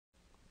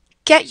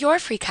Get your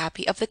free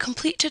copy of the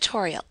complete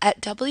tutorial at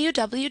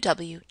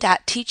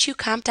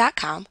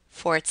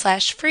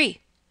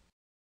www.teachucomp.com/free.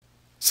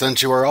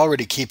 Since you are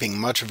already keeping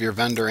much of your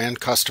vendor and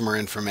customer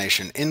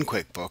information in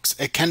QuickBooks,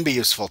 it can be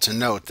useful to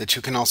note that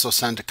you can also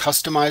send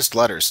customized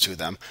letters to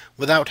them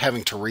without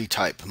having to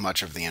retype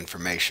much of the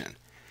information.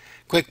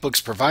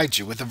 QuickBooks provides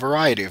you with a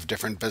variety of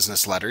different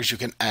business letters you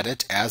can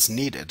edit as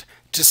needed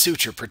to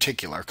suit your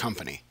particular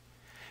company.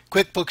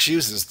 QuickBooks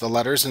uses the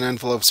Letters and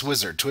Envelopes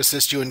wizard to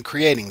assist you in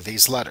creating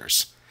these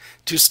letters.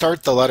 To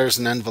start the Letters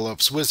and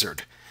Envelopes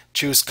wizard,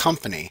 choose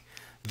Company,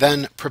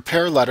 then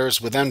Prepare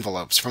Letters with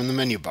Envelopes from the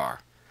menu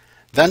bar.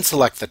 Then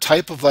select the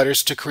type of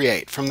letters to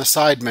create from the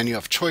side menu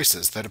of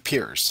choices that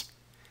appears.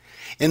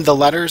 In the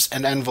Letters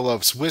and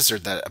Envelopes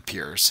wizard that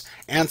appears,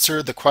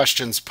 answer the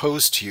questions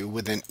posed to you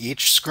within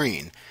each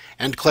screen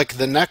and click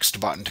the Next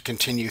button to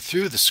continue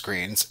through the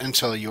screens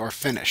until you are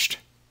finished.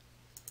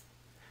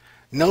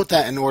 Note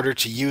that in order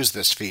to use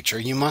this feature,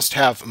 you must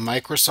have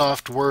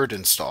Microsoft Word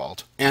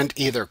installed and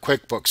either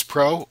QuickBooks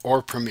Pro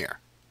or Premier.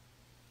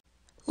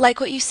 Like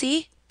what you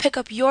see? Pick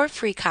up your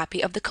free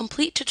copy of the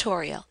complete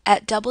tutorial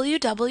at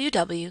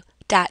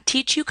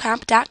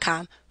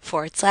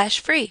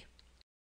www.teachucomp.com/free.